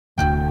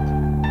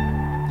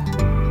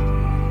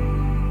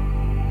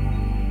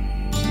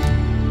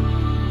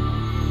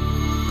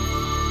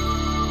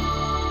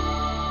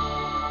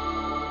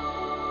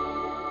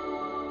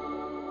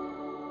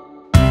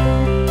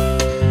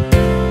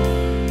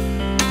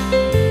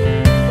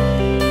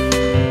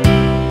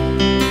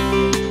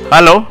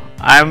Hello,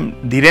 I am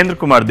Dhirendra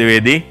Kumar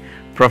Dwivedi,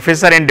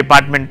 Professor in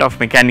Department of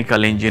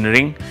Mechanical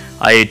Engineering,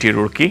 IIT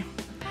Roorkee.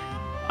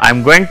 I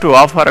am going to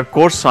offer a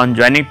course on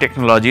joining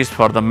technologies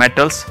for the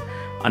metals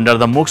under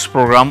the MOOCs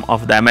program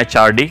of the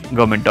MHRD,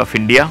 Government of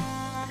India.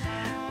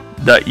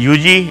 The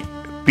UG,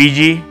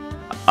 PG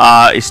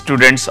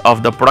students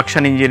of the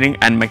Production Engineering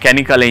and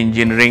Mechanical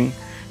Engineering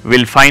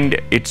will find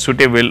it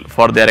suitable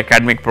for their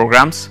academic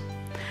programs.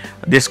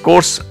 This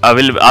course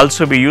will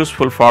also be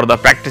useful for the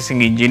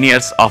practicing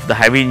engineers of the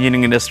heavy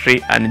engineering industry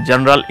and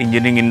general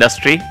engineering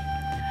industry.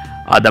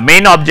 The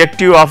main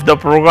objective of the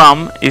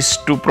program is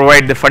to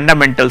provide the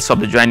fundamentals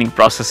of the joining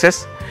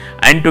processes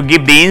and to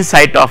give the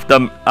insight of the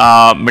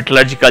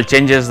metallurgical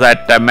changes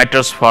that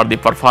matters for the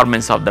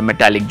performance of the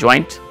metallic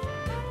joint.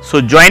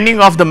 So, joining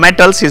of the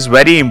metals is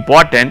very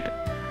important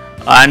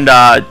and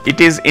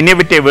it is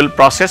inevitable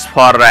process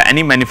for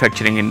any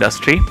manufacturing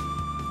industry.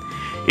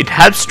 It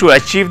helps to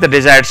achieve the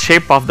desired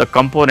shape of the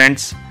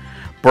components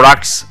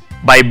products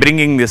by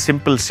bringing the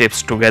simple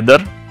shapes together.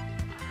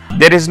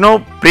 There is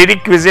no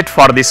prerequisite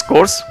for this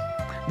course.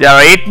 There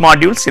are 8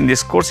 modules in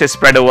this course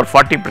spread over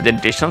 40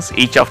 presentations,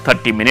 each of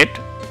 30 minutes.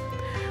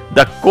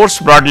 The course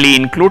broadly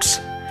includes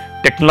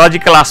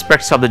technological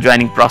aspects of the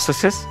joining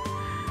processes,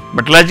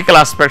 metallurgical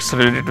aspects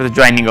related to the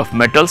joining of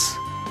metals.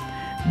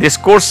 This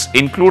course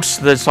includes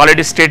the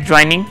solid state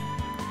joining,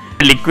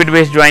 liquid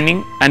phase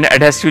joining and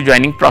adhesive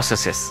joining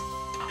processes.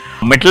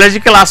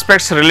 Metallurgical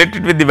aspects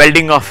related with the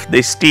welding of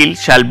the steel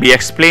shall be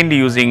explained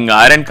using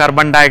iron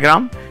carbon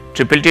diagram,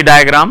 triple T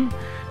diagram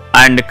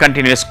and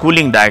continuous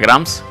cooling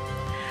diagrams,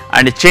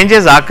 and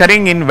changes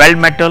occurring in weld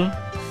metal,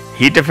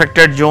 heat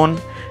affected zone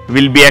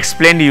will be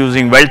explained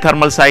using weld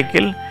thermal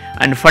cycle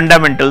and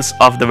fundamentals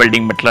of the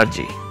welding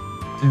metallurgy.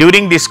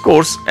 During this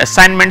course,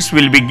 assignments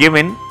will be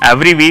given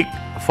every week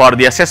for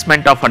the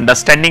assessment of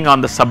understanding on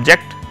the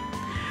subject.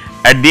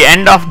 At the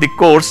end of the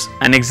course,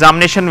 an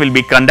examination will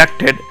be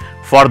conducted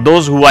for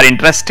those who are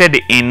interested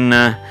in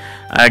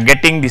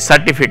getting the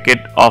certificate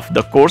of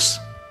the course.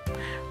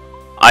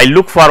 I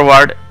look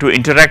forward to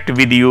interact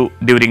with you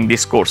during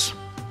this course.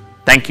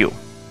 Thank you.